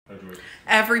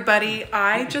Everybody,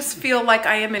 I just feel like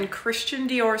I am in Christian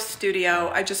Dior's studio.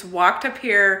 I just walked up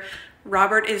here.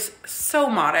 Robert is so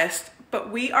modest,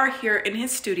 but we are here in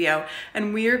his studio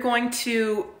and we are going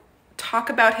to talk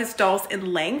about his dolls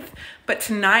in length. But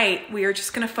tonight we are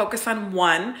just going to focus on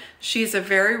one. She's a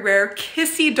very rare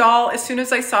Kissy doll. As soon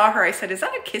as I saw her, I said, is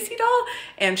that a Kissy doll?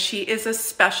 And she is a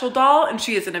special doll and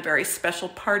she is in a very special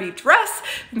party dress.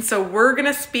 And so we're going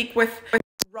to speak with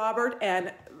Robert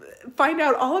and find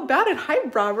out all about it. Hi,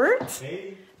 Robert.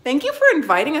 Hey. Thank you for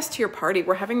inviting us to your party.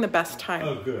 We're having the best time.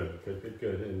 Oh, good.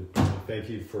 And thank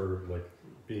you for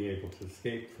being able to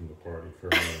escape from the party for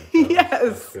a minute. Yes.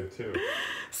 That's good too.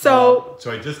 So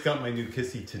I just got my new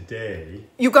Kissy today.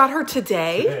 You got her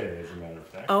today? Today, as a matter of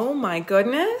fact. Oh my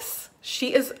goodness.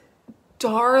 She is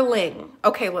darling.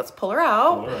 Okay, let's pull her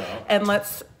out. And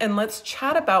let's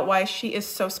chat about why she is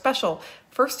so special.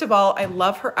 First of all, I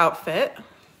love her outfit.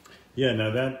 Yeah,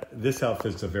 now this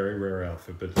outfit's a very rare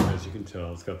outfit, but as you can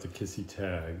tell, it's got the Kissy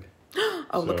tag.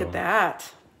 Oh, look at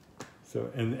that. So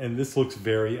and this looks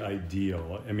very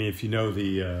ideal. I mean, if you know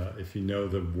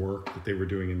the work that they were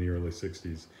doing in the early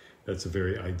 '60s, that's a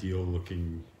very ideal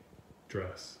looking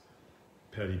dress.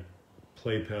 Patty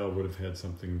Playpal would have had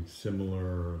something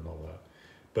similar and all that,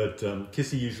 but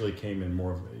Kissy usually came in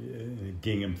more of a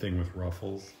gingham thing with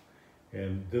ruffles,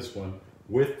 and this one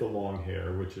with the long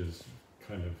hair, which is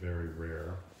kind of very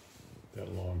rare.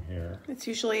 That long hair. It's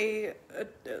usually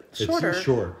shorter. It's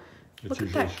short. Look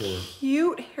at that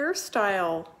cute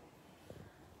hairstyle.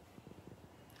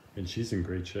 And she's in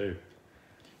great shape.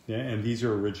 Yeah, and these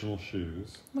are original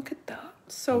shoes. Look at that.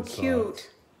 So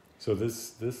cute. So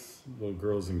this little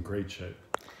girl's in great shape.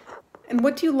 And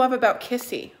what do you love about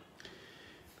Kissy?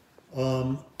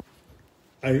 I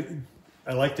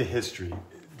like the history.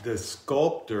 The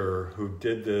sculptor who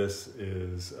did this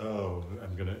is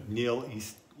Neil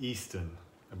Easton.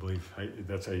 I believe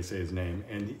that's how you say his name.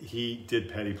 And he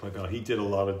did Patty Playpal. He did a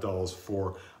lot of dolls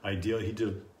for Ideal. He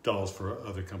did dolls for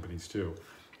other companies too.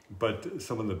 But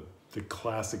some of the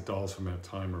classic dolls from that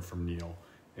time are from Neil.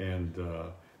 And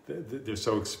they're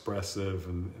so expressive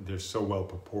and they're so well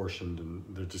proportioned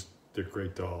and they're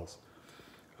great dolls.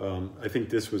 I think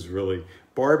this was really,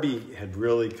 Barbie had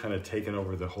really kind of taken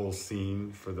over the whole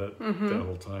scene for that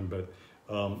whole time. But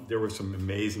there were some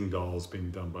amazing dolls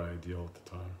being done by Ideal at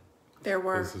the time. There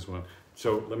were. This is one.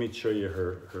 So let me show you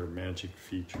her magic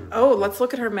feature. Oh, let's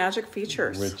look at her magic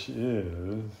features. Which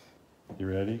is, you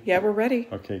ready? Yeah, we're ready.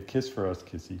 Okay, kiss for us,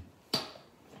 Kissy.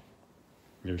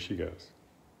 Here she goes.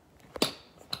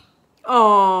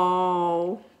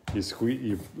 Oh.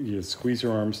 You squeeze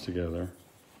her arms together,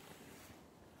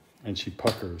 and she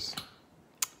puckers.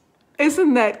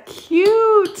 Isn't that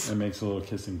cute? It makes a little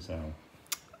kissing sound.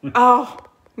 Oh,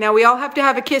 now we all have to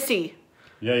have a Kissy.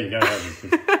 Yeah, you gotta have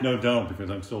it. No, don't,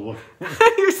 because I'm still looking.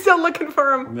 You're still looking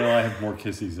for him. No, I have more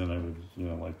Kissies than I would,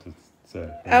 like to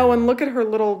say. Oh, and look at her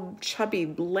little chubby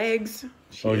legs.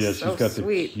 She's got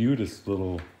the cutest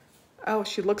little. Oh,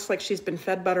 she looks like she's been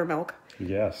fed buttermilk.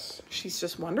 Yes. She's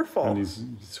just wonderful. And these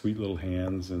sweet little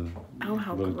hands and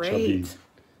how little great.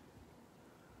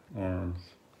 Chubby arms.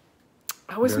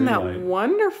 Oh, isn't that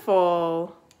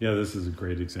wonderful? Yeah, this is a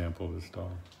great example of this doll.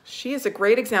 She is a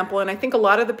great example, and I think a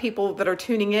lot of the people that are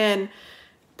tuning in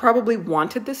probably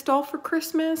wanted this doll for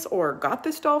Christmas or got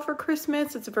this doll for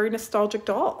Christmas. It's a very nostalgic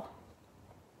doll.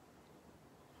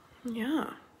 Yeah.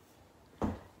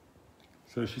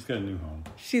 So she's got a new home.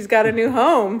 She's got a new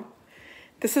home.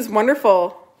 This is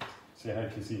wonderful. Say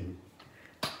hi, Kissy.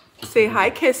 Say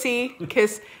hi, Kissy.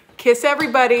 Kiss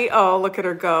everybody. Oh, look at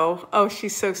her go. Oh,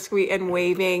 she's so sweet and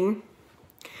waving.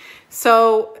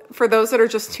 So for those that are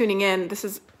just tuning in, this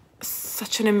is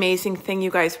such an amazing thing,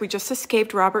 you guys. We just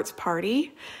escaped Robert's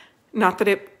party. Not that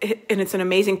and it's an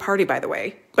amazing party, by the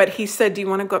way. But he said, do you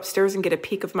want to go upstairs and get a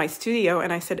peek of my studio?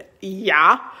 And I said,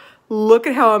 yeah. Look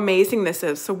at how amazing this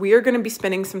is. So we are going to be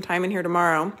spending some time in here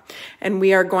tomorrow. And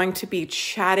we are going to be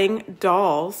chatting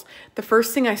dolls. The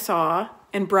first thing I saw,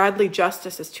 and Bradley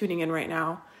Justice is tuning in right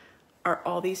now, are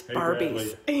all these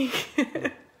Barbies.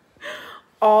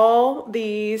 All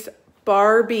these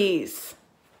Barbies.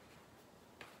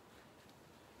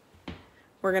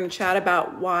 We're going to chat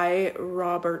about why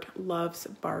Robert loves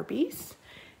Barbies.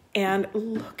 And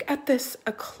look at this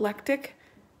eclectic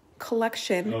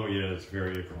collection. Oh, yeah, it's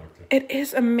very eclectic. It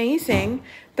is amazing.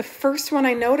 The first one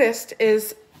I noticed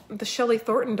is the Shelley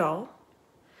Thornton doll.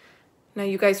 Now,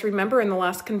 you guys remember in the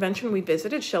last convention, we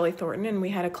visited Shelley Thornton and we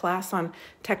had a class on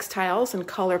textiles and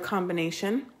color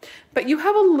combination. But you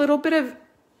have a little bit of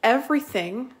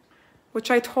everything, which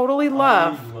I totally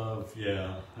love.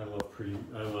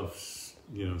 I love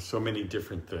so many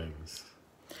different things.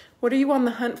 What are you on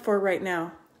the hunt for right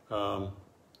now?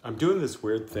 I'm doing this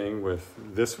weird thing with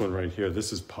this one right here.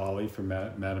 This is Polly from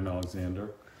Madame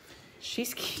Alexander.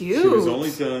 She's cute. She was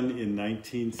only done in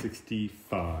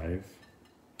 1965.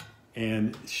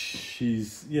 And she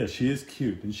is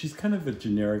cute. And she's kind of a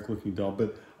generic looking doll,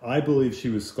 but I believe she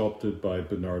was sculpted by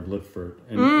Bernard Litford.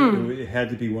 And it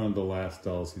had to be one of the last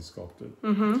dolls he sculpted.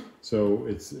 So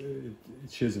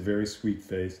she has a very sweet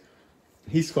face.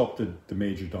 He sculpted the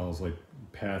major dolls like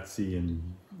Patsy and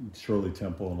Shirley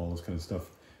Temple and all this kind of stuff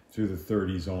through the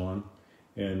 30s on.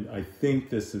 And I think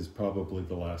this is probably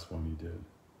the last one he did.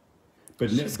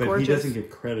 But he doesn't get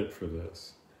credit for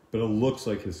this. But it looks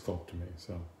like his sculpt to me,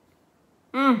 so.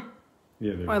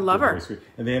 Yeah, I love her. Sweet.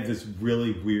 And they have this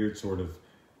really weird sort of,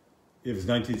 it was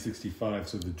 1965,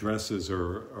 so the dresses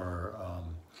are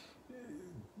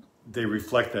they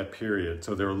reflect that period.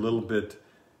 So they're a little bit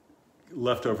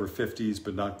leftover 50s,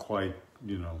 but not quite,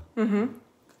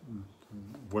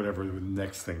 whatever the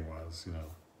next thing was,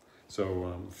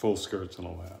 So full skirts and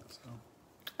all that. So.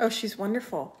 Oh, she's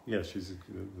wonderful. Yeah, this is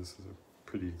a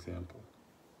pretty example.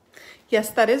 Yes,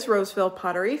 that is Roseville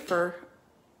pottery for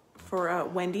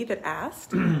Wendy that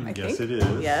asked. I Yes, think. it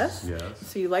is. Yes. Yes.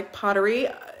 So you like pottery,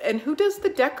 and who does the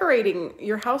decorating?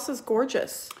 Your house is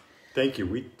gorgeous. Thank you.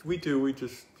 We do. We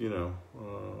just Do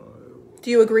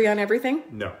you agree on everything?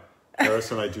 No,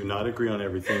 Harris and I do not agree on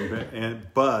everything,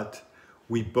 but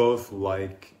we both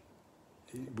like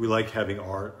having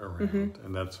art around,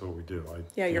 and that's what we do.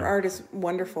 Your art is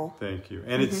wonderful. Thank you.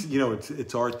 And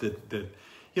it's art that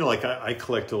like I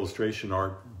collect illustration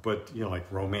art, but like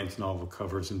romance novel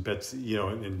covers and Betsy,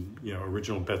 and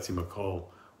original Betsy McCall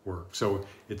work. So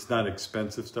it's not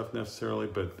expensive stuff necessarily,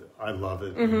 but I love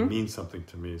it. And it means something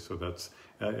to me. So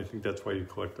I think that's why you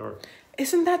collect art.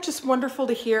 Isn't that just wonderful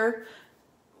to hear?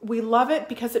 We love it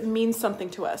because it means something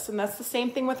to us. And that's the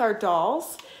same thing with our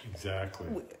dolls.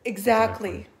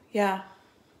 Exactly. Yeah.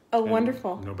 Oh, and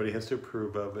wonderful. Nobody has to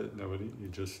approve of it. Nobody, you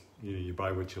just, you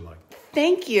buy what you like.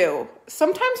 Thank you.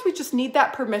 Sometimes we just need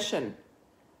that permission.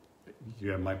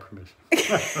 You have my permission.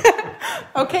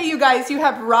 Okay, you guys, you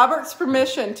have Robert's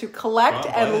permission to collect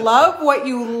and love what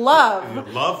you love.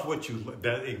 And love what you love.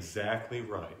 That's exactly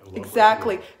right.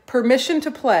 Exactly. Permission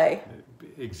to play.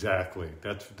 Exactly.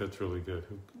 That's really good.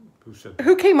 Who said that?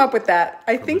 Who came up with that?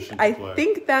 I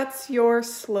think that's your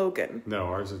slogan. No,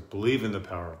 ours is believe in the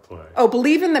power of play. Oh,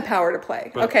 believe in the power to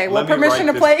play. But okay, well, permission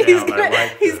to play.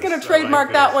 He's gonna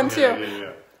trademark that one too.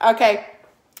 Yeah. Okay.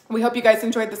 We hope you guys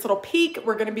enjoyed this little peek.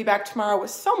 We're going to be back tomorrow with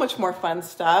so much more fun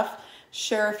stuff.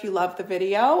 Share if you love the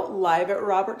video. Live at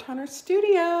Robert Tonner's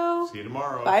studio. See you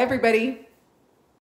tomorrow. Bye, everybody.